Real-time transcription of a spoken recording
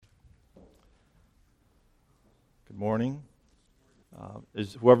morning.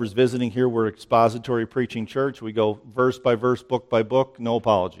 As whoever's visiting here, we're expository preaching church. We go verse by verse, book by book, no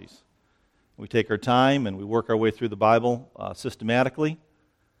apologies. We take our time and we work our way through the Bible systematically,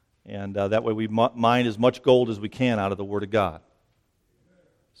 and that way we mine as much gold as we can out of the Word of God.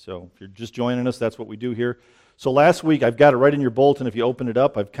 So if you're just joining us, that's what we do here. So last week, I've got it right in your bulletin. If you open it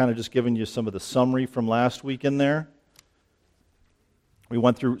up, I've kind of just given you some of the summary from last week in there. We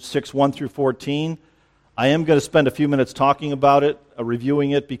went through 6:1 through 14. I am going to spend a few minutes talking about it,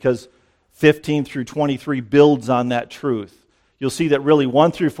 reviewing it, because 15 through 23 builds on that truth. You'll see that really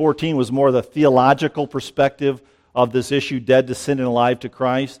 1 through 14 was more the theological perspective of this issue, dead to sin and alive to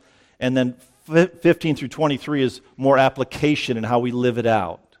Christ. And then 15 through 23 is more application and how we live it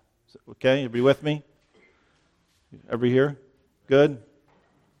out. Okay, everybody with me? Everybody here? Good?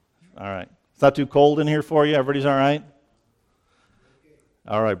 All right. It's not too cold in here for you? Everybody's all right?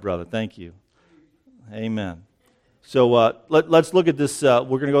 All right, brother. Thank you. Amen. So let's look at this. I'm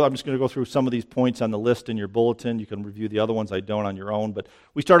just going to go through some of these points on the list in your bulletin. You can review the other ones I don't on your own. But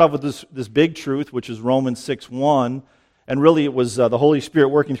we start off with this big truth, which is Romans 6:1. And really it was the Holy Spirit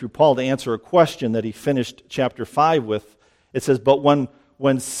working through Paul to answer a question that he finished chapter 5 with. It says, but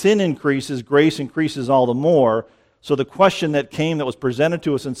when sin increases, grace increases all the more. So the question that was presented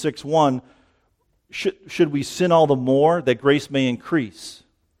to us in 6:1, should we sin all the more that grace may increase?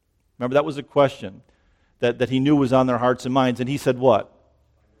 Remember, that was a question that he knew was on their hearts and minds. And he said what?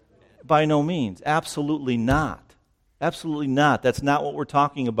 By no means. Absolutely not. Absolutely not. That's not what we're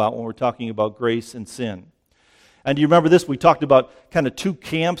talking about when we're talking about grace and sin. And do you remember this? We talked about kind of two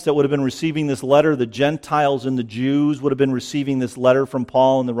camps that would have been receiving this letter. The Gentiles and the Jews would have been receiving this letter from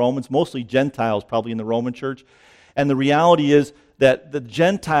Paul and the Romans, mostly Gentiles probably in the Roman church. And the reality is that the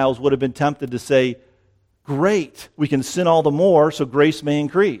Gentiles would have been tempted to say, great, we can sin all the more so grace may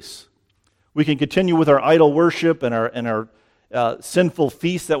increase. We can continue with our idol worship and our sinful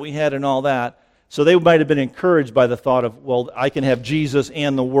feasts that we had and all that. So they might have been encouraged by the thought of, well, I can have Jesus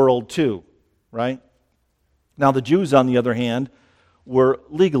and the world too, right? Now the Jews, on the other hand, were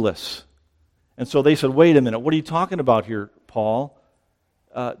legalists. And so they said, wait a minute, what are you talking about here, Paul?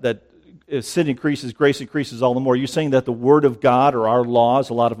 That if sin increases, grace increases all the more. Are you saying that the Word of God or our laws,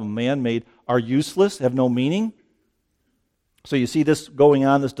 a lot of them man-made, are useless, have no meaning? So you see this going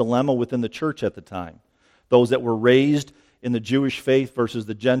on, this dilemma within the church at the time. Those that were raised in the Jewish faith versus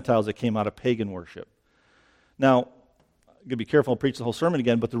the Gentiles that came out of pagan worship. Now, I'm going to be careful, I'll preach the whole sermon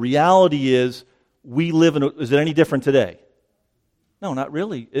again, but the reality is, is it any different today? No, not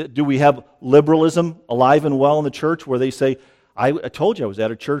really. Do we have liberalism alive and well in the church where they say, I told you I was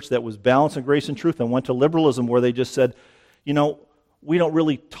at a church that was balanced in grace and truth, and went to liberalism where they just said, we don't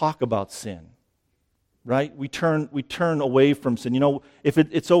really talk about sin. Right? We turn away from sin. If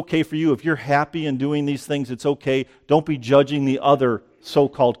it's okay for you, if you're happy in doing these things, it's okay. Don't be judging the other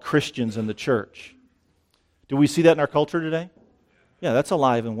so-called Christians in the church. Do we see that in our culture today? Yeah, that's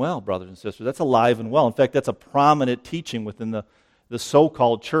alive and well, brothers and sisters. That's alive and well. In fact, that's a prominent teaching within the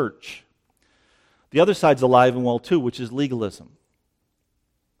so-called church. The other side's alive and well too, which is legalism,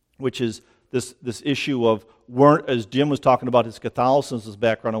 which is this issue of, as Jim was talking about his Catholicism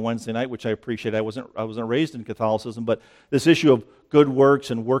background on Wednesday night, which I appreciate. I wasn't raised in Catholicism, but this issue of good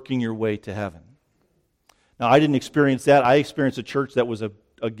works and working your way to heaven. Now, I didn't experience that. I experienced a church that was,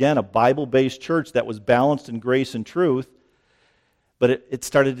 again, a Bible-based church that was balanced in grace and truth, but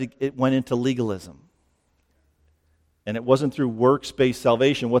it went into legalism. And it wasn't through works-based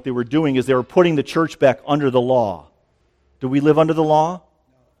salvation. What they were doing is they were putting the church back under the law. Do we live under the law?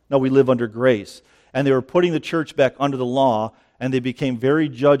 No, we live under grace. And they were putting the church back under the law, and they became very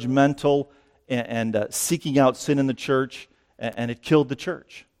judgmental and seeking out sin in the church, and it killed the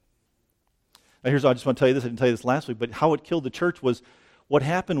church. Now I just want to tell you this, I didn't tell you this last week, but how it killed the church was, what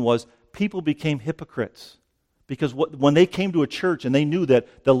happened was people became hypocrites. Because when they came to a church and they knew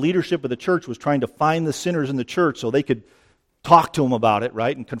that the leadership of the church was trying to find the sinners in the church so they could talk to them about it,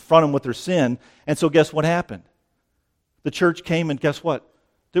 right, and confront them with their sin, and so guess what happened? The church came and guess what?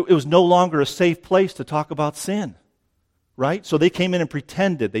 It was no longer a safe place to talk about sin, right? So they came in and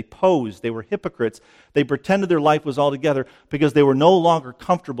pretended, they posed, they were hypocrites. They pretended their life was all together because they were no longer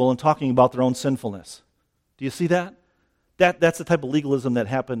comfortable in talking about their own sinfulness. Do you see that? That's the type of legalism that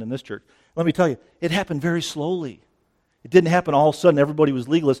happened in this church. Let me tell you, it happened very slowly. It didn't happen all of a sudden, everybody was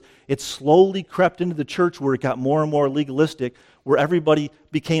legalist. It slowly crept into the church where it got more and more legalistic, where everybody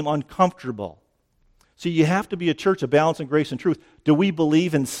became uncomfortable. See, you have to be a church of balance and grace and truth. Do we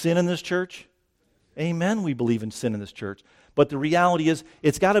believe in sin in this church? Amen, we believe in sin in this church. But the reality is,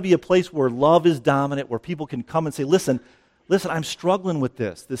 it's got to be a place where love is dominant, where people can come and say, listen, listen, I'm struggling with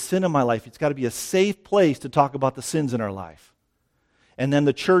this sin in my life. It's got to be a safe place to talk about the sins in our life. And then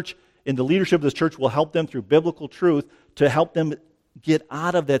the church, in the leadership of this church, will help them through biblical truth to help them get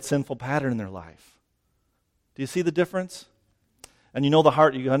out of that sinful pattern in their life. Do you see the difference? And you know the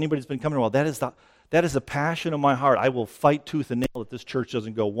heart, anybody's been coming, well, that is the passion of my heart. I will fight tooth and nail that this church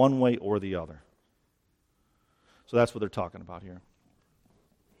doesn't go one way or the other. So that's what they're talking about here.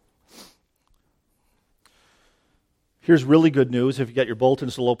 Here's really good news. If you got your bulletin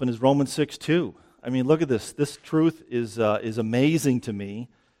still open, is Romans 6:2. I mean, look at this. This truth is amazing to me.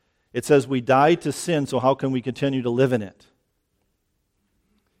 It says we died to sin, so how can we continue to live in it?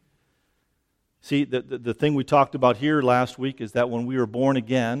 See, the thing we talked about here last week is that when we were born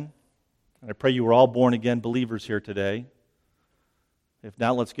again, and I pray you were all born again believers here today. If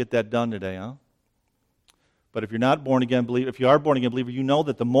not, let's get that done today, huh? But if you're not born again believer, if you are born again believer, you know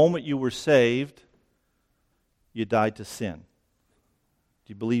that the moment you were saved, you died to sin. Do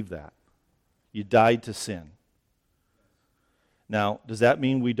you believe that? You died to sin. Now, does that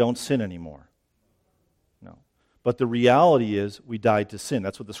mean we don't sin anymore? No. But the reality is we died to sin.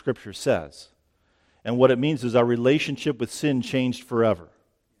 That's what the Scripture says. And what it means is our relationship with sin changed forever.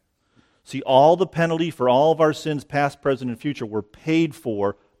 See, all the penalty for all of our sins, past, present, and future, were paid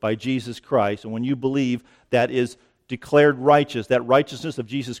for by Jesus Christ. And when you believe, that is declared righteous. That righteousness of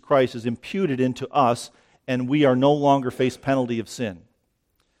Jesus Christ is imputed into us, and we are no longer face penalty of sin.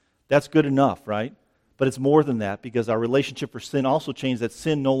 That's good enough, right? But it's more than that, because our relationship for sin also changed, that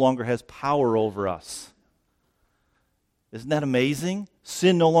sin no longer has power over us. Isn't that amazing?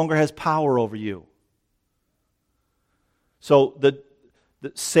 Sin no longer has power over you. So the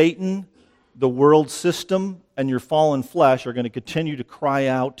Satan, the world system, and your fallen flesh are going to continue to cry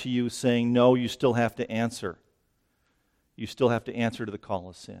out to you saying, no, you still have to answer. You still have to answer to the call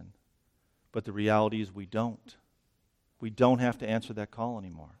of sin. But the reality is we don't. We don't have to answer that call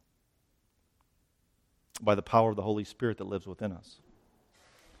anymore. By the power of the Holy Spirit that lives within us.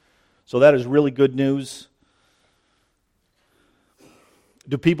 So that is really good news.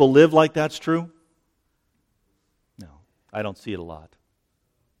 Do people live like that's true? No, I don't see it a lot.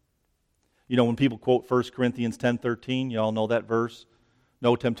 You know, when people quote 1 Corinthians 10:13, you all know that verse?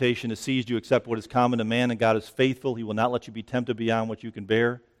 No temptation has seized you except what is common to man, and God is faithful. He will not let you be tempted beyond what you can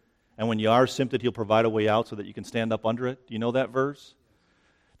bear. And when you are tempted, He'll provide a way out so that you can stand up under it. Do you know that verse?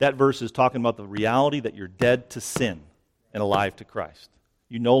 That verse is talking about the reality that you're dead to sin and alive to Christ.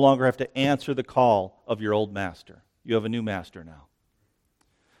 You no longer have to answer the call of your old master. You have a new master now.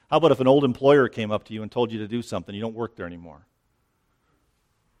 How about if an old employer came up to you and told you to do something? You don't work there anymore.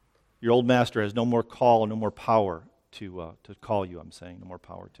 Your old master has no more call, no more power to call you, I'm saying. No more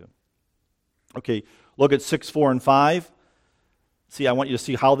power to. Okay, look at 6, 4, and 5. See, I want you to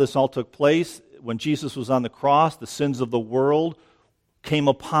see how this all took place. When Jesus was on the cross, the sins of the world came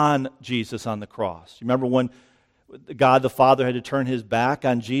upon Jesus on the cross. You remember when God the Father had to turn His back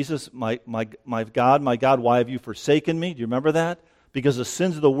on Jesus? My God, why have you forsaken me? Do you remember that? Because the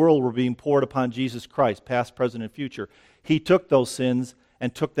sins of the world were being poured upon Jesus Christ, past, present, and future. He took those sins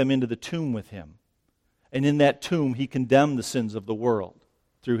and took them into the tomb with Him. And in that tomb, He condemned the sins of the world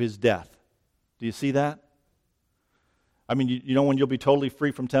through His death. Do you see that? I mean, you know when you'll be totally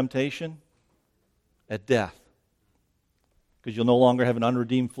free from temptation? At death. Because you'll no longer have an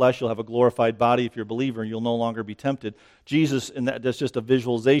unredeemed flesh, you'll have a glorified body if you're a believer, and you'll no longer be tempted. Jesus, and that's just a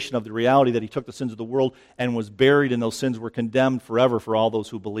visualization of the reality that He took the sins of the world and was buried, and those sins were condemned forever for all those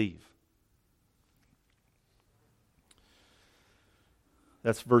who believe.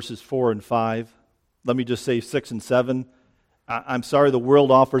 That's verses 4 and 5. Let me just say 6 and 7. I'm sorry, the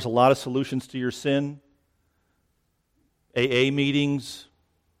world offers a lot of solutions to your sin. AA meetings,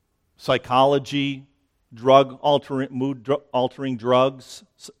 psychology, mood-altering drugs,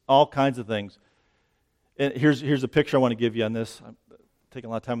 all kinds of things. And here's a picture I want to give you on this. I'm taking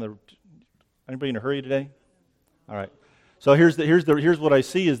a lot of time. Anybody in a hurry today? All right. So here's what I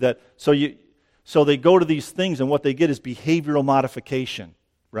see is that so they go to these things and what they get is behavioral modification,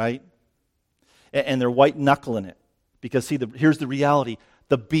 right? And they're white knuckling it because here's the reality: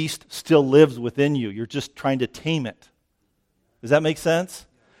 the beast still lives within you. You're just trying to tame it. Does that make sense?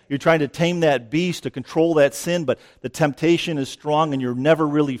 You're trying to tame that beast, to control that sin, but the temptation is strong and you're never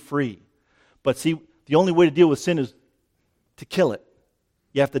really free. But see, the only way to deal with sin is to kill it.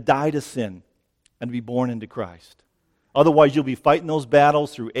 You have to die to sin and be born into Christ. Otherwise, you'll be fighting those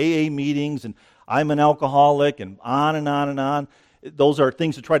battles through AA meetings and I'm an alcoholic and on and on and on. Those are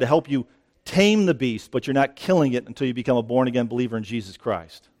things to try to help you tame the beast, but you're not killing it until you become a born-again believer in Jesus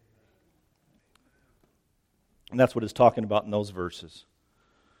Christ. And that's what it's talking about in those verses.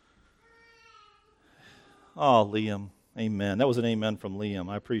 Oh, Liam. Amen. That was an amen from Liam.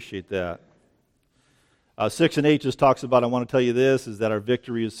 I appreciate that. 6 and 8 just talks about, I want to tell you this, is that our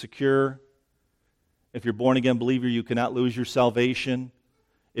victory is secure. If you're born again believer, you cannot lose your salvation.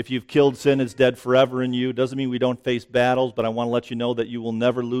 If you've killed sin, it's dead forever in you. Doesn't mean we don't face battles, but I want to let you know that you will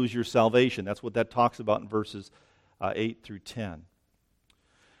never lose your salvation. That's what that talks about in verses 8 through 10.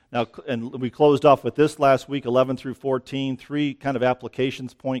 Now, and we closed off with this last week, 11 through 14, 3 kind of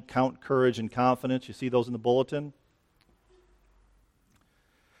applications point, count, courage, and confidence. You see those in the bulletin?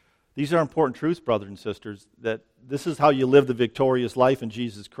 These are important truths, brothers and sisters, that this is how you live the victorious life in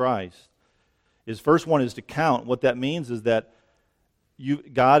Jesus Christ. His first one is to count. What that means is that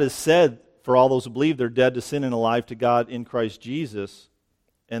God has said, for all those who believe, they're dead to sin and alive to God in Christ Jesus.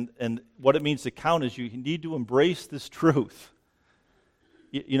 And what it means to count is you need to embrace this truth.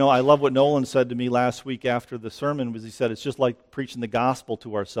 You know, I love what Nolan said to me last week after the sermon, was he said, it's just like preaching the gospel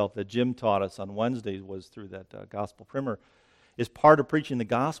to ourselves that Jim taught us on Wednesdays, was through that gospel primer. Is part of preaching the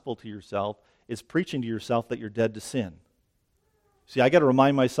gospel to yourself is preaching to yourself that you're dead to sin. See, I got to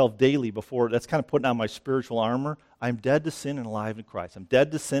remind myself daily before, that's kind of putting on my spiritual armor. I'm dead to sin and alive to Christ. I'm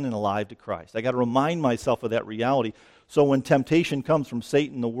dead to sin and alive to Christ. I got to remind myself of that reality. So when temptation comes from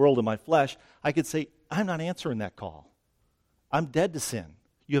Satan, the world, and my flesh, I could say, I'm not answering that call. I'm dead to sin.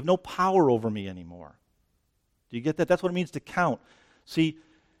 You have no power over me anymore. Do you get that? That's what it means to count. See,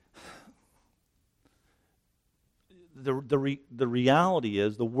 the reality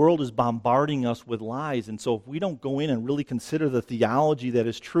is the world is bombarding us with lies, and so if we don't go in and really consider the theology that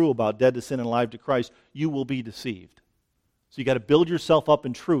is true about dead to sin and alive to Christ, you will be deceived. So you got to build yourself up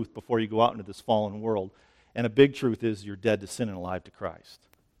in truth before you go out into this fallen world. And a big truth is you're dead to sin and alive to Christ.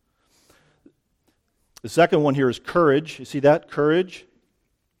 The second one here is courage. You see that? Courage.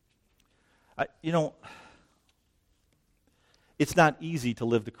 It's not easy to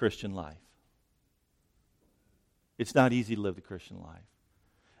live the Christian life. It's not easy to live the Christian life.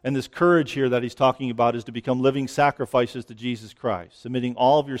 And this courage here that he's talking about is to become living sacrifices to Jesus Christ, submitting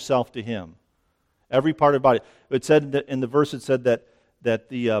all of yourself to Him. Every part about it. It said that in the verse, it said that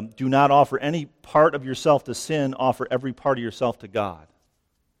do not offer any part of yourself to sin, offer every part of yourself to God.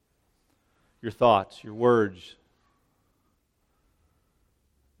 Your thoughts, your words,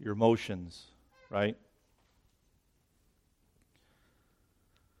 your emotions, right?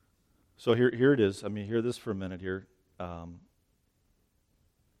 So here it is. I mean, hear this for a minute here.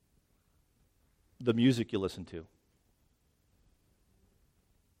 The music you listen to.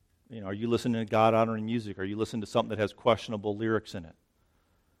 You know, are you listening to God-honoring music? Are you listening to something that has questionable lyrics in it?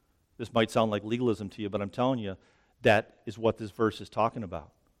 This might sound like legalism to you, but I'm telling you, that is what this verse is talking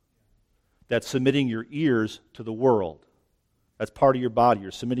about. That's submitting your ears to the world. That's part of your body.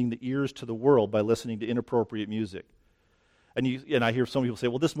 You're submitting the ears to the world by listening to inappropriate music. And I hear some people say,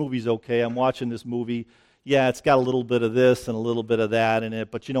 well, this movie's okay. I'm watching this movie. Yeah, it's got a little bit of this and a little bit of that in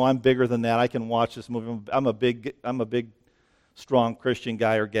it, but you know, I'm bigger than that. I can watch this movie. I'm a big, strong Christian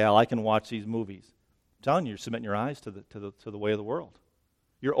guy or gal. I can watch these movies. I'm telling you, you're submitting your eyes to the way of the world.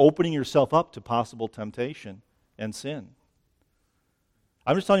 You're opening yourself up to possible temptation and sin.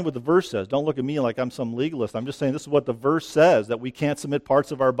 I'm just telling you what the verse says. Don't look at me like I'm some legalist. I'm just saying this is what the verse says, that we can't submit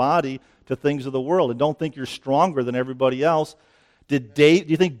parts of our body to things of the world. And don't think you're stronger than everybody else. Do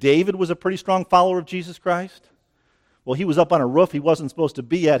you think David was a pretty strong follower of Jesus Christ? Well, he was up on a roof he wasn't supposed to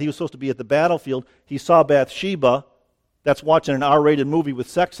be at. He was supposed to be at the battlefield. He saw Bathsheba. That's watching an R-rated movie with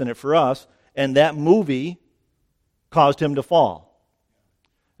sex in it for us. And that movie caused him to fall.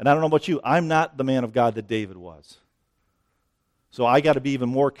 And I don't know about you. I'm not the man of God that David was. So I got to be even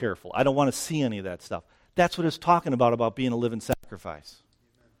more careful. I don't want to see any of that stuff. That's what it's talking about being a living sacrifice.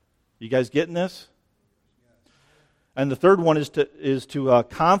 You guys getting this? And the third one is to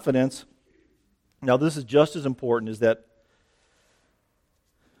confidence. Now this is just as important, is that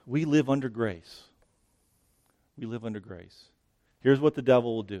we live under grace. We live under grace. Here's what the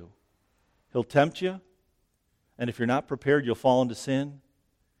devil will do. He'll tempt you, and if you're not prepared, you'll fall into sin,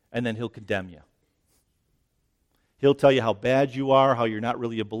 and then he'll condemn you. He'll tell you how bad you are, how you're not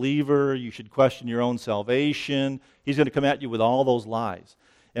really a believer, you should question your own salvation. He's going to come at you with all those lies.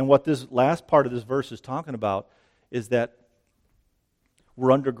 And what this last part of this verse is talking about is that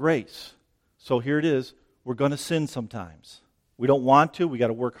we're under grace. So here it is, we're going to sin sometimes. We don't want to, we got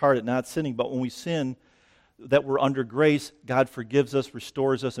to work hard at not sinning, but when we sin, that we're under grace, God forgives us,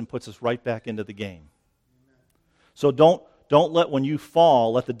 restores us, and puts us right back into the game. So don't let, when you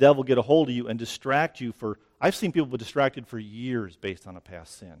fall, let the devil get a hold of you and distract you for... I've seen people be distracted for years based on a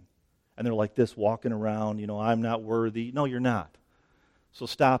past sin. And they're like this, walking around, you know, I'm not worthy. No, you're not. So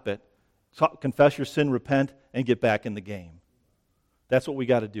stop it. Confess your sin, repent, and get back in the game. That's what we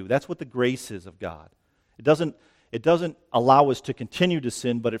got to do. That's what the grace is of God. It doesn't allow us to continue to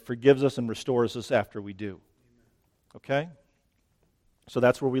sin, but it forgives us and restores us after we do. Okay? So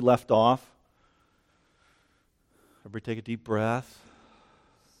that's where we left off. Everybody take a deep breath.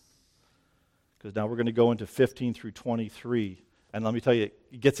 Because now we're going to go into 15 through 23. And let me tell you,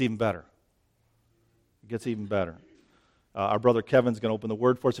 it gets even better. It gets even better. Our brother Kevin's going to open the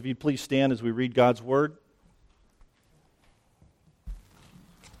Word for us. If you'd please stand as we read God's Word.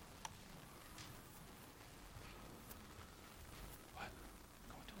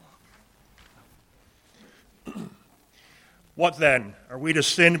 What then? Are we to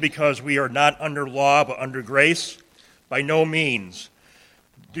sin because we are not under law but under grace? By no means.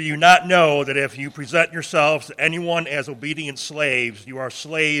 Do you not know that if you present yourselves to anyone as obedient slaves, you are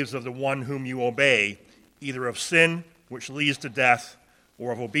slaves of the one whom you obey, either of sin, which leads to death,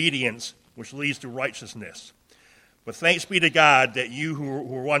 or of obedience, which leads to righteousness? But thanks be to God that you who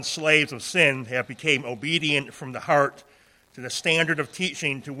were once slaves of sin have become obedient from the heart to the standard of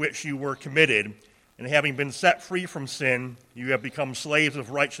teaching to which you were committed, and having been set free from sin, you have become slaves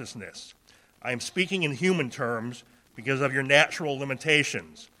of righteousness. I am speaking in human terms because of your natural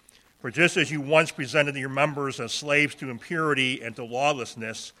limitations. For just as you once presented your members as slaves to impurity and to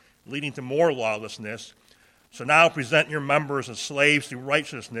lawlessness, leading to more lawlessness, so now present your members as slaves to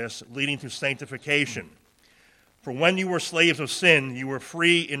righteousness, leading to sanctification. For when you were slaves of sin, you were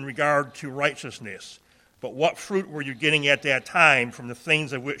free in regard to righteousness. But what fruit were you getting at that time from the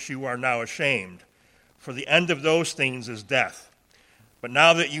things of which you are now ashamed? For the end of those things is death. But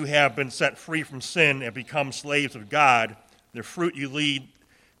now that you have been set free from sin and become slaves of God, the fruit you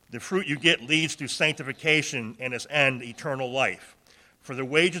get leads to sanctification, and its end eternal life. For the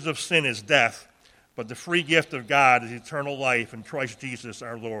wages of sin is death, but the free gift of God is eternal life in Christ Jesus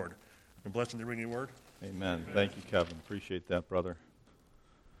our Lord. And blessed in the reading of the word. Amen. Thank you, Kevin. Appreciate that, brother.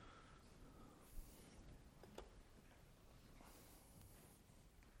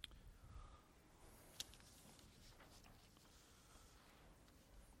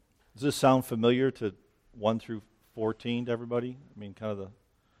 Does this sound familiar to 1 through 14 to everybody? I mean, kind of the...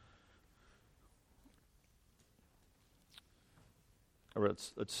 All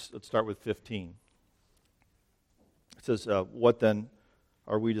right, let's start with 15. It says, what then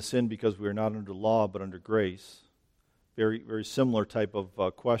are we to sin because we are not under law but under grace? Very, very similar type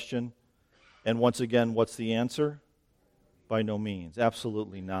of question. And once again, what's the answer? By no means.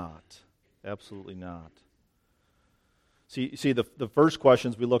 Absolutely not. Absolutely not. See, the first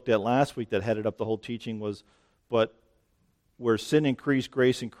questions we looked at last week that headed up the whole teaching was, but where sin increased,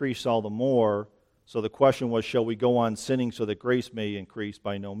 grace increased all the more. So the question was, shall we go on sinning so that grace may increase?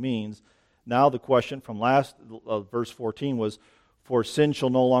 By no means. Now the question from last verse 14 was, for sin shall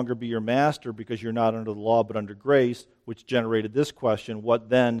no longer be your master because you're not under the law but under grace, which generated this question, what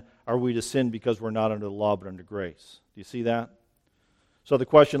then are we to sin because we're not under the law but under grace? Do you see that? So the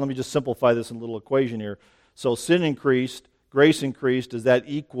question, let me just simplify this in a little equation here. So sin increased, grace increased. Does that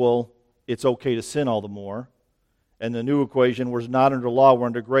equal it's okay to sin all the more? And the new equation, we're not under law, we're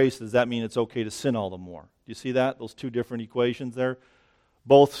under grace. Does that mean it's okay to sin all the more? Do you see that? Those two different equations there?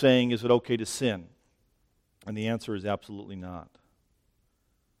 Both saying, is it okay to sin? And the answer is absolutely not.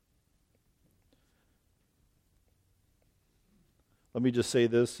 Let me just say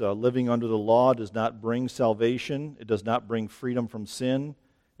this. Living under the law does not bring salvation. It does not bring freedom from sin.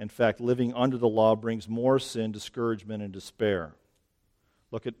 In fact, living under the law brings more sin, discouragement, and despair.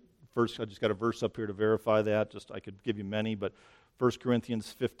 Look at first. I just got a verse up here to verify that. I could give you many, but 1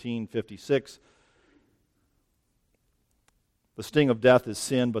 Corinthians 15:56. The sting of death is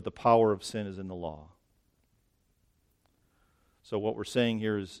sin, but the power of sin is in the law. So what we're saying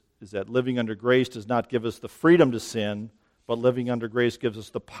here is that living under grace does not give us the freedom to sin, but living under grace gives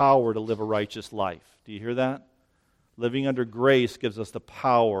us the power to live a righteous life. Do you hear that? Living under grace gives us the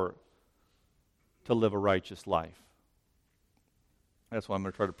power to live a righteous life. That's what I'm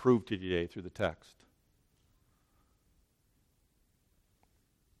going to try to prove to you today through the text.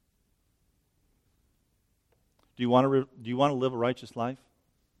 Do you want to live a righteous life?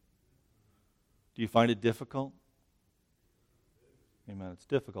 Do you find it difficult? Amen. It's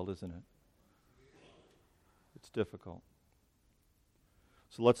difficult, isn't it? It's difficult.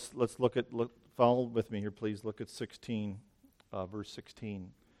 So let's follow with me here, please. Look at 16, verse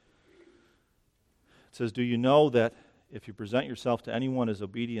 16. It says, do you know that if you present yourself to anyone as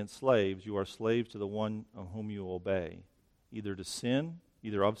obedient slaves, you are slaves to the one of whom you obey, either of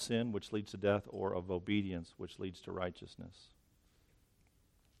sin, which leads to death, or of obedience, which leads to righteousness.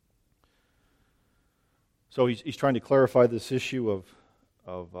 So he's trying to clarify this issue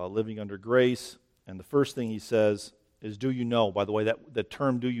of living under grace, and the first thing he says is, do you know? By the way, that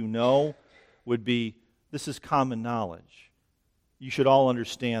term, do you know, would be This is common knowledge. You should all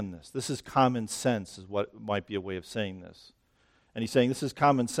understand this. This is common sense, is what might be a way of saying this. And he's saying this is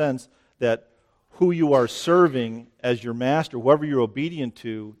common sense, that who you are serving as your master, whoever you're obedient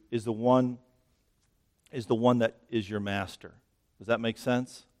to, is the one that is your master. Does that make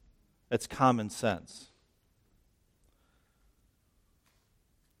sense? That's common sense.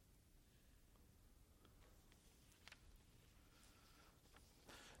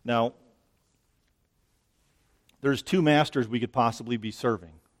 Now, there's two masters we could possibly be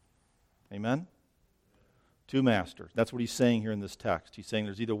serving. Amen? Two masters. That's what he's saying here in this text. He's saying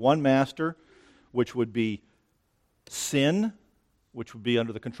there's either one master, which would be sin, which would be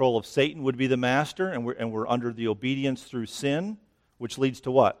under the control of Satan, would be the master, and we're under the obedience through sin, which leads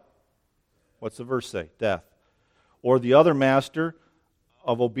to what? What's the verse say? Death. Or the other master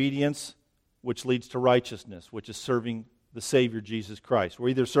of obedience, which leads to righteousness, which is serving the Savior, Jesus Christ. We're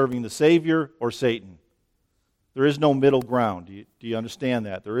either serving the Savior or Satan. There is no middle ground. Do you understand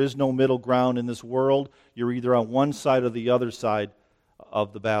that? There is no middle ground in this world. You're either on one side or the other side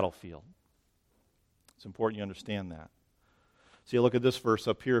of the battlefield. It's important you understand that. See, look at this verse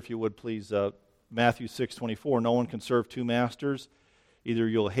up here, if you would, please. Matthew 6:24. No one can serve two masters. Either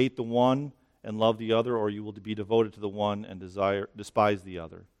you'll hate the one and love the other, or you will be devoted to the one and despise the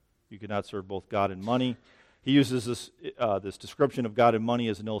other. You cannot serve both God and money. He uses this description of God and money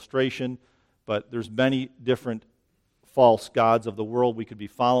as an illustration, but there's many different false gods of the world we could be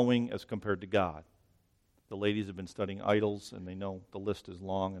following as compared to God. The ladies have been studying idols, and they know the list is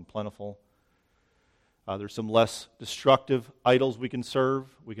long and plentiful. There's some less destructive idols we can serve.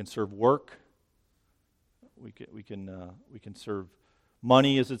 We can serve work. We can serve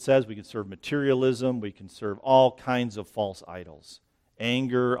money, as it says. We can serve materialism. We can serve all kinds of false idols.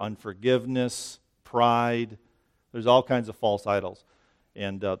 Anger, unforgiveness, pride. There's all kinds of false idols.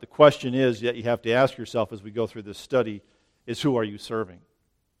 And the question is, that you have to ask yourself as we go through this study, is who are you serving?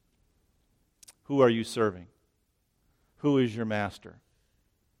 Who are you serving? Who is your master?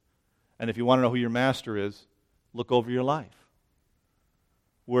 And if you want to know who your master is, look over your life.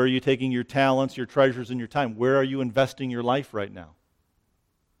 Where are you taking your talents, your treasures, and your time? Where are you investing your life right now?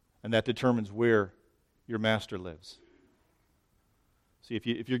 And that determines where your master lives. See, if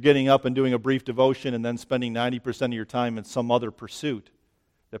you're getting up and doing a brief devotion and then spending 90% of your time in some other pursuit,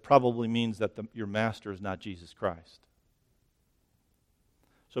 that probably means that your master is not Jesus Christ.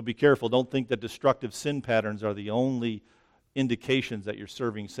 So be careful. Don't think that destructive sin patterns are the only indications that you're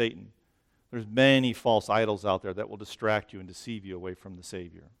serving Satan. There's many false idols out there that will distract you and deceive you away from the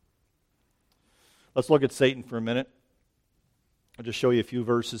Savior. Let's look at Satan for a minute. I'll just show you a few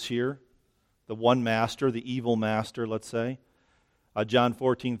verses here. The one master, the evil master, let's say. John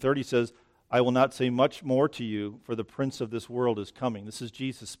 14:30 says, I will not say much more to you, for the prince of this world is coming. This is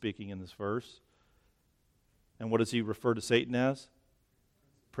Jesus speaking in this verse. And what does he refer to Satan as?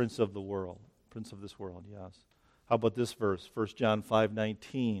 Prince of the world. Prince of this world, yes. How about this verse, 1 John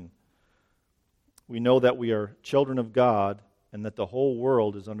 5:19? We know that we are children of God and that the whole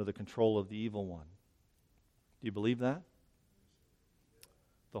world is under the control of the evil one. Do you believe that?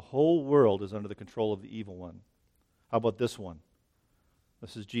 The whole world is under the control of the evil one. How about this one?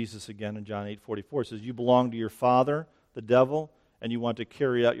 This is Jesus again in John 8:44. It says, you belong to your father, the devil, and you want to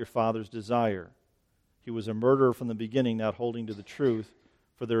carry out your father's desire. He was a murderer from the beginning, not holding to the truth,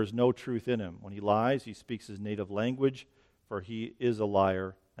 for there is no truth in him. When he lies, he speaks his native language, for he is a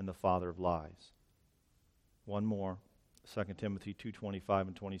liar and the father of lies. One more, 2 Timothy 2:25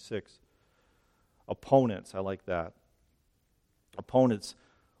 and 26. Opponents, I like that. Opponents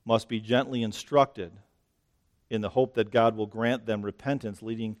must be gently instructed in the hope that God will grant them repentance,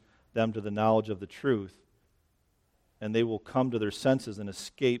 leading them to the knowledge of the truth, and they will come to their senses and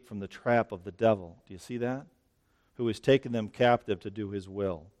escape from the trap of the devil. Do you see that? Who has taken them captive to do his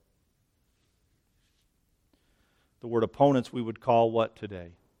will. The word opponents we would call what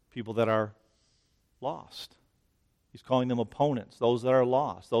today? People that are lost. He's calling them opponents, those that are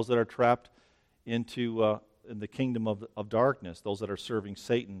lost, those that are trapped into in the kingdom of darkness, those that are serving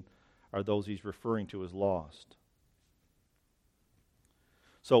Satan are those he's referring to as lost.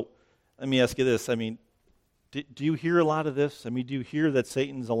 So, let me ask you this. I mean, do you hear a lot of this? I mean, do you hear that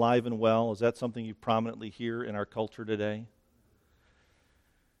Satan's alive and well? Is that something you prominently hear in our culture today?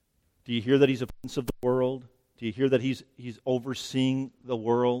 Do you hear that he's a prince of the world? Do you hear that he's overseeing the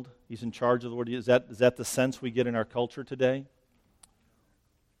world? He's in charge of the world? Is that the sense we get in our culture today?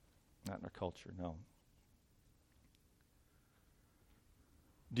 Not in our culture, no.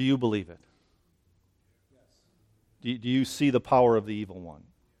 Do you believe it? Yes. Do you see the power of the evil one?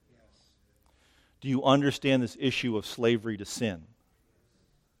 Yes. Do you understand this issue of slavery to sin?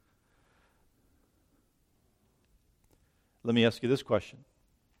 Let me ask you this question.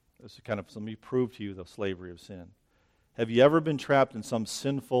 This is let me prove to you the slavery of sin. Have you ever been trapped in some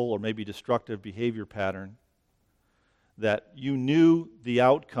sinful or maybe destructive behavior pattern that you knew the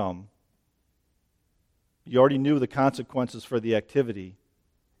outcome, you already knew the consequences for the activity,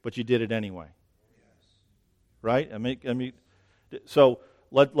 but you did it anyway? Yes. Right? So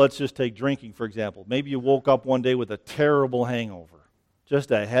let's just take drinking, for example. Maybe you woke up one day with a terrible hangover,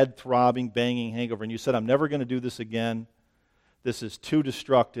 just a head-throbbing, banging hangover, and you said, I'm never going to do this again. This is too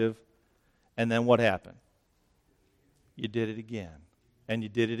destructive. And then what happened? You did it again, and you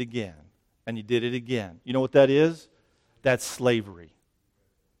did it again, and you did it again. You know what that is? That's slavery.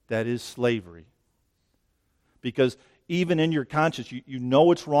 That is slavery. Because even in your conscience, you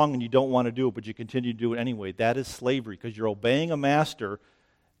know it's wrong and you don't want to do it, but you continue to do it anyway. That is slavery, because you're obeying a master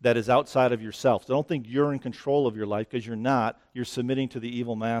that is outside of yourself. So don't think you're in control of your life, because you're not. You're submitting to the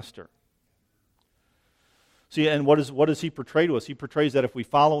evil master. See, and what does he portray to us? He portrays that if we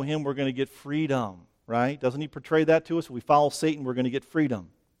follow him, we're going to get freedom, right? Doesn't he portray that to us? If we follow Satan, we're going to get freedom.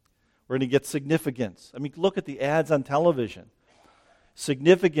 We're going to get significance. I mean, look at the ads on television.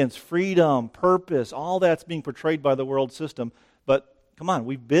 Significance, freedom, purpose, all that's being portrayed by the world system. But come on,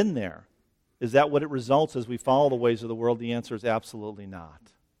 we've been there. Is that what it results as we follow the ways of the world? The answer is absolutely not.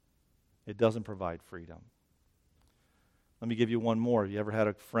 It doesn't provide freedom. Let me give you one more. Have you ever had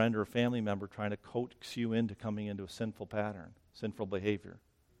a friend or a family member trying to coax you into coming into a sinful pattern, sinful behavior?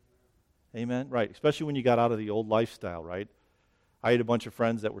 Amen? Right, especially when you got out of the old lifestyle, right? I had a bunch of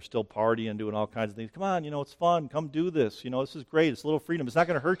friends that were still partying, doing all kinds of things. Come on, it's fun. Come do this. This is great. It's a little freedom. It's not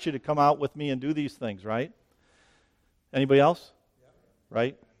going to hurt you to come out with me and do these things, right? Anybody else? Yeah.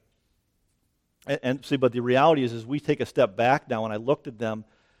 Right? And see, but the reality is we take a step back now, and I looked at them.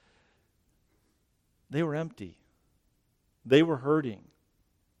 They were empty. They were hurting.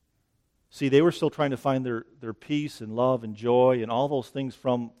 See, they were still trying to find their peace and love and joy and all those things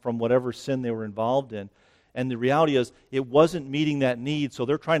from whatever sin they were involved in. And the reality is, it wasn't meeting that need, so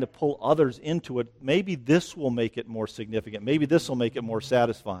they're trying to pull others into it. Maybe this will make it more significant. Maybe this will make it more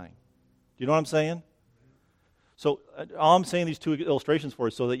satisfying. Do you know what I'm saying? So all I'm saying these two illustrations for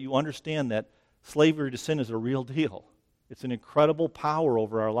is so that you understand that slavery to sin is a real deal. It's an incredible power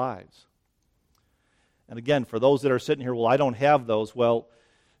over our lives. And again, for those that are sitting here, well, I don't have those. Well,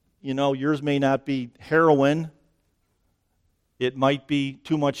 yours may not be heroin. It might be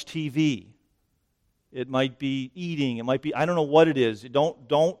too much TV. It might be eating. It might be, I don't know what it is.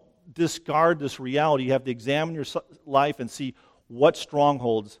 Don't discard this reality. You have to examine your life and see what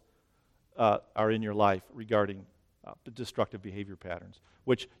strongholds are in your life regarding destructive behavior patterns.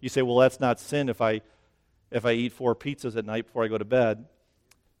 Which you say, well, that's not sin if I eat 4 pizzas at night before I go to bed.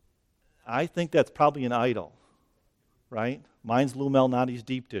 I think that's probably an idol, right? Mine's Lou Malnati's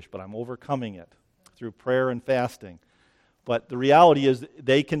deep dish, but I'm overcoming it through prayer and fasting. But the reality is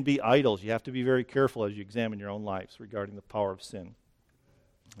they can be idols. You have to be very careful as you examine your own lives regarding the power of sin.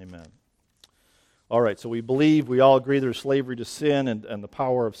 Amen. All right, so we all agree there's slavery to sin and the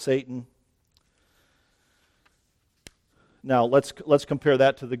power of Satan. Now, let's compare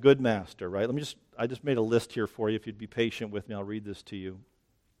that to the good master, right? I just made a list here for you. If you'd be patient with me, I'll read this to you.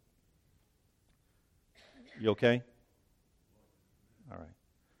 You okay? All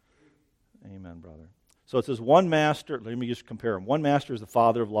right. Amen, brother. So it says one master, let me just compare them. One master is the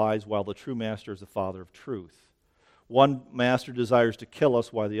father of lies, while the true master is the father of truth. One master desires to kill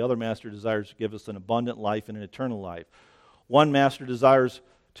us, while the other master desires to give us an abundant life and an eternal life. One master desires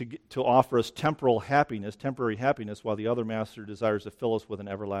to offer us temporary happiness, while the other master desires to fill us with an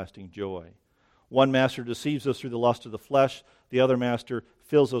everlasting joy. One master deceives us through the lust of the flesh, the other master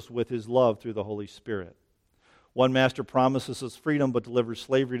fills us with his love through the Holy Spirit. One master promises us freedom but delivers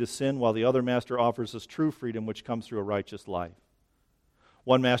slavery to sin, while the other master offers us true freedom which comes through a righteous life.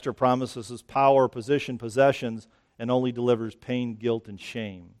 One master promises us power, position, possessions, and only delivers pain, guilt, and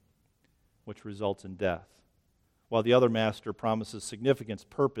shame, which results in death. While the other master promises significance,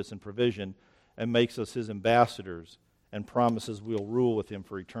 purpose, and provision, and makes us his ambassadors, and promises we'll rule with him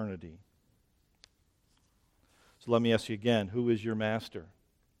for eternity. So let me ask you again, who is your master?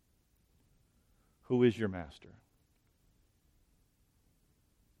 Who is your master?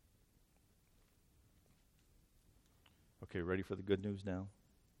 Okay, ready for the good news now?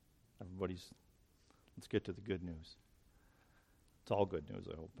 Let's get to the good news. It's all good news,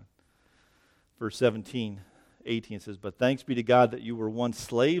 I hope. Verse 18 says, "But thanks be to God that you were once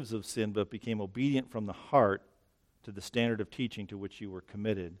slaves of sin, but became obedient from the heart to the standard of teaching to which you were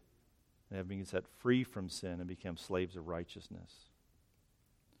committed, and have been set free from sin and become slaves of righteousness."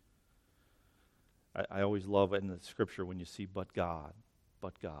 I always love in the Scripture when you see but God,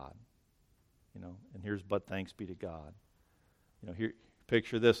 and here's but thanks be to God. Here,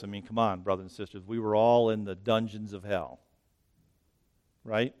 picture this. I mean, come on, brothers and sisters. We were all in the dungeons of hell,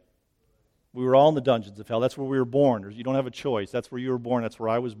 right? We were all in the dungeons of hell. That's where we were born. You don't have a choice. That's where you were born. That's where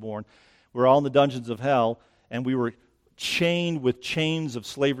I was born. We're all in the dungeons of hell, and we were chained with chains of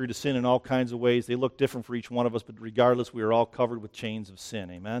slavery to sin in all kinds of ways. They look different for each one of us, but regardless, we are all covered with chains of sin.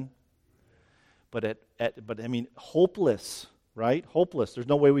 Amen? But hopeless, right? Hopeless. There's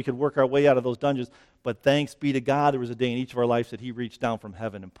no way we could work our way out of those dungeons. But thanks be to God, there was a day in each of our lives that He reached down from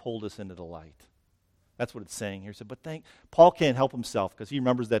heaven and pulled us into the light. That's what it's saying here. So, Paul can't help himself because he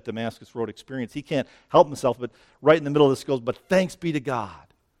remembers that Damascus Road experience. He can't help himself, but right in the middle of this goes, but thanks be to God.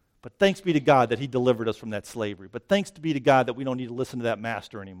 But thanks be to God that He delivered us from that slavery. But thanks be to God that we don't need to listen to that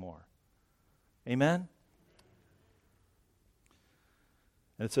master anymore. Amen?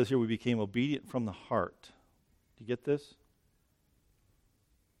 And it says here we became obedient from the heart. Do you get this?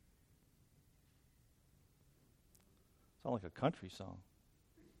 Sound like a country song.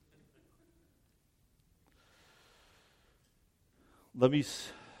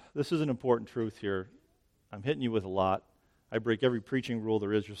 This is an important truth here. I'm hitting you with a lot. I break every preaching rule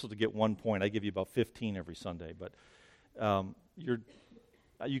there is. You're supposed to get 1 point. I give you about 15 every Sunday, but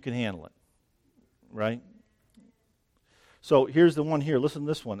you can handle it, right? So here's the one here. Listen to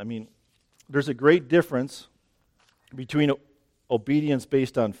this one. I mean, there's a great difference between obedience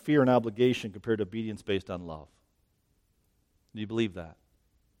based on fear and obligation compared to obedience based on love. Do you believe that?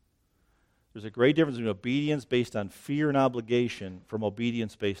 There's a great difference between obedience based on fear and obligation from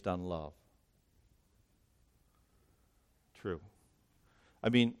obedience based on love. True. I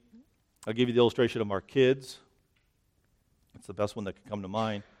mean, I'll give you the illustration of our kids. It's the best one that can come to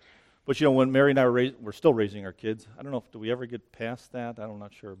mind. But when Mary and I we're still raising our kids. I don't know, do we ever get past that? I'm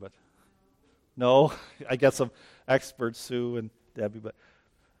not sure, but no. I got some experts, Sue and Debbie, but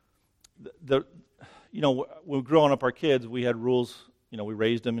when we were growing up our kids, we had rules. We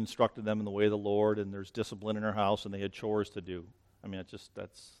raised them, instructed them in the way of the Lord, and there's discipline in our house, and they had chores to do. I mean, that's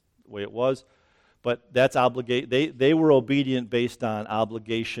the way it was. But that's they were obedient based on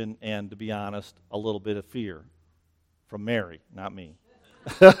obligation and, to be honest, a little bit of fear from Mary, not me.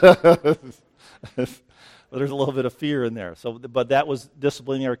 There's a little bit of fear in there. But that was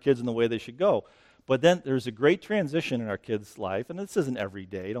disciplining our kids in the way they should go. But then there's a great transition in our kids' life, and this isn't every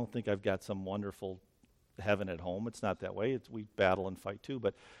day. I don't think I've got some wonderful heaven at home. It's not that way. We battle and fight too.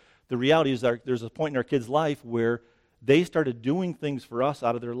 But the reality is there's a point in our kids' life where they started doing things for us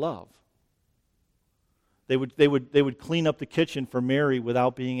out of their love. They would clean up the kitchen for Mary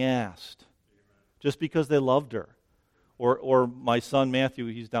without being asked, just because they loved her. Or my son Matthew,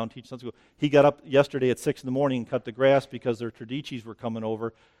 he's down teaching Sunday school. He got up yesterday at 6 in the morning and cut the grass because their Tradicis were coming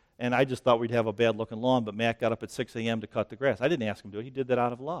over, and I just thought we'd have a bad-looking lawn. But Matt got up at 6 a.m. to cut the grass. I didn't ask him to do it. He did that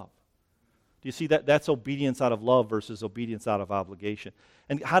out of love. Do you see that? That's obedience out of love versus obedience out of obligation.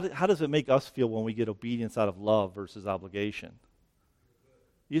 And how does it make us feel when we get obedience out of love versus obligation?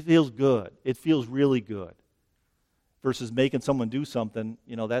 It feels good. It feels really good. Versus making someone do something,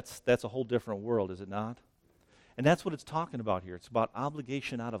 that's a whole different world, is it not? And that's what it's talking about here. It's about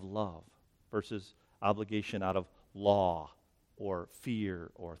obligation out of love versus obligation out of law or fear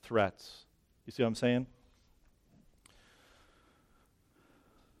or threats. You see what I'm saying?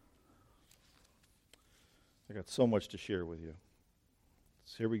 I got so much to share with you.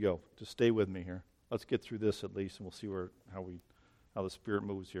 So here we go. Just stay with me here. Let's get through this at least, and we'll see how the Spirit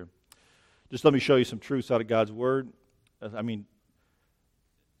moves here. Just let me show you some truths out of God's Word. I mean,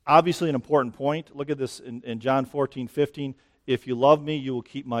 obviously an important point. Look at this in John 14:15. If you love me, you will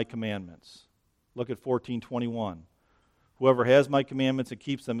keep my commandments. Look at 14:21. Whoever has my commandments and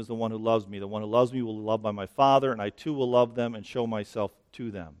keeps them is the one who loves me. The one who loves me will be loved by my Father, and I too will love them and show myself to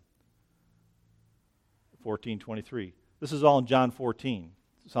them. 14:23. This is all in John 14.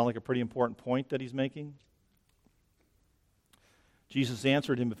 Sound like a pretty important point that he's making? Jesus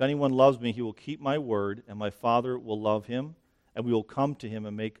answered him, if anyone loves me, he will keep my word, and my Father will love him, and we will come to him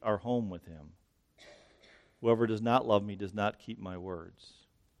and make our home with him. Whoever does not love me does not keep my words.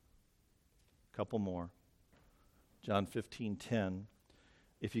 A couple more. John 15:10.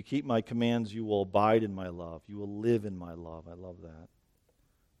 If you keep my commands, you will abide in my love. You will live in my love. I love that.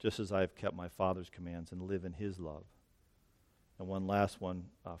 Just as I have kept my Father's commands and live in his love. And one last one,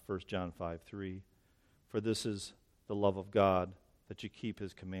 1 John 5:3. For this is the love of God, that you keep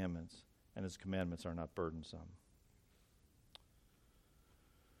his commandments, and his commandments are not burdensome.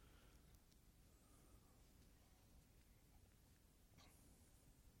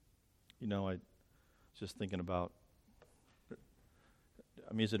 I was just thinking about,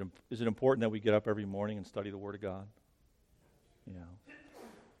 is it important that we get up every morning and study the Word of God?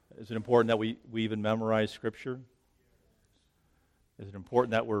 Is it important that we even memorize Scripture? Is it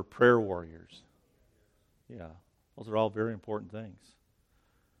important that we're prayer warriors? Yeah, those are all very important things.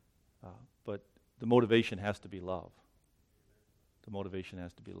 But the motivation has to be love. The motivation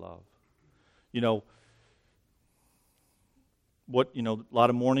has to be love. A lot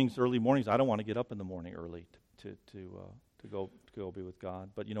of mornings, early mornings, I don't want to get up in the morning early to go be with God.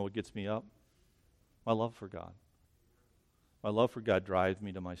 But you know what gets me up? My love for God. My love for God drives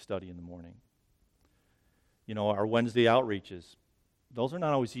me to my study in the morning. Our Wednesday outreaches, those are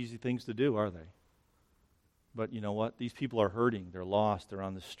not always easy things to do, are they? But you know what? These people are hurting. They're lost. They're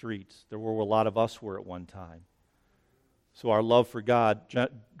on the streets. They're where a lot of us were at one time. So our love for God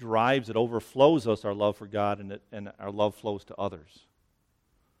drives, it overflows us, our love for God, and our love flows to others.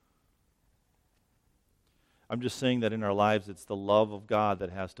 I'm just saying that in our lives, it's the love of God that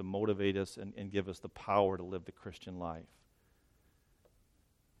has to motivate us and give us the power to live the Christian life.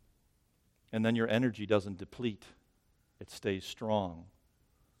 And then your energy doesn't deplete. It stays strong.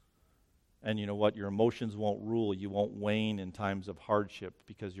 And you know what? Your emotions won't rule. You won't wane in times of hardship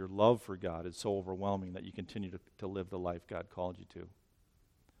because your love for God is so overwhelming that you continue to live the life God called you to.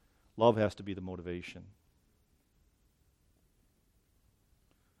 Love has to be the motivation.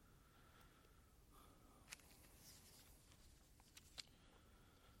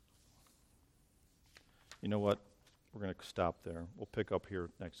 You know what? We're going to stop there. We'll pick up here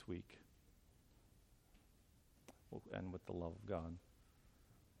next week. We'll end with the love of God.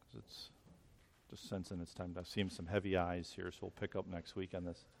 Because it's just sensing it's time. I've seen some heavy eyes here, so we'll pick up next week on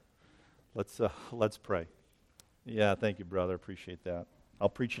this. Let's pray. Yeah, thank you, brother. Appreciate that.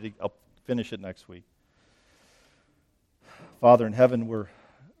 I'll finish it next week. Father in heaven, we're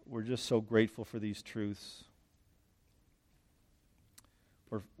just so grateful for these truths.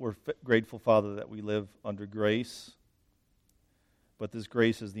 We're grateful, Father, that we live under grace, but this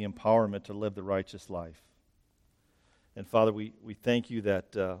grace is the empowerment to live the righteous life. And Father, we thank you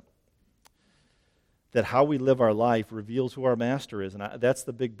that how we live our life reveals who our master is. And that's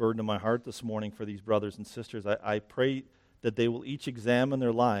the big burden of my heart this morning for these brothers and sisters. I pray that they will each examine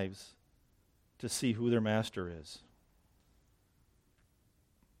their lives to see who their master is.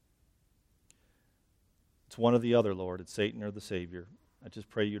 It's one or the other, Lord. It's Satan or the Savior. I just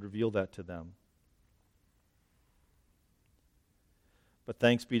pray you'd reveal that to them. But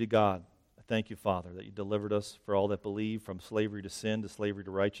thanks be to God. I thank you, Father, that you delivered us for all that believe from slavery to sin to slavery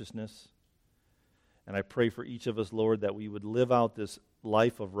to righteousness. And I pray for each of us, Lord, that we would live out this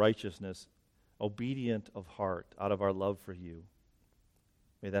life of righteousness, obedient of heart, out of our love for you.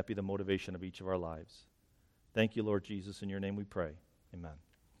 May that be the motivation of each of our lives. Thank you, Lord Jesus. In your name we pray. Amen.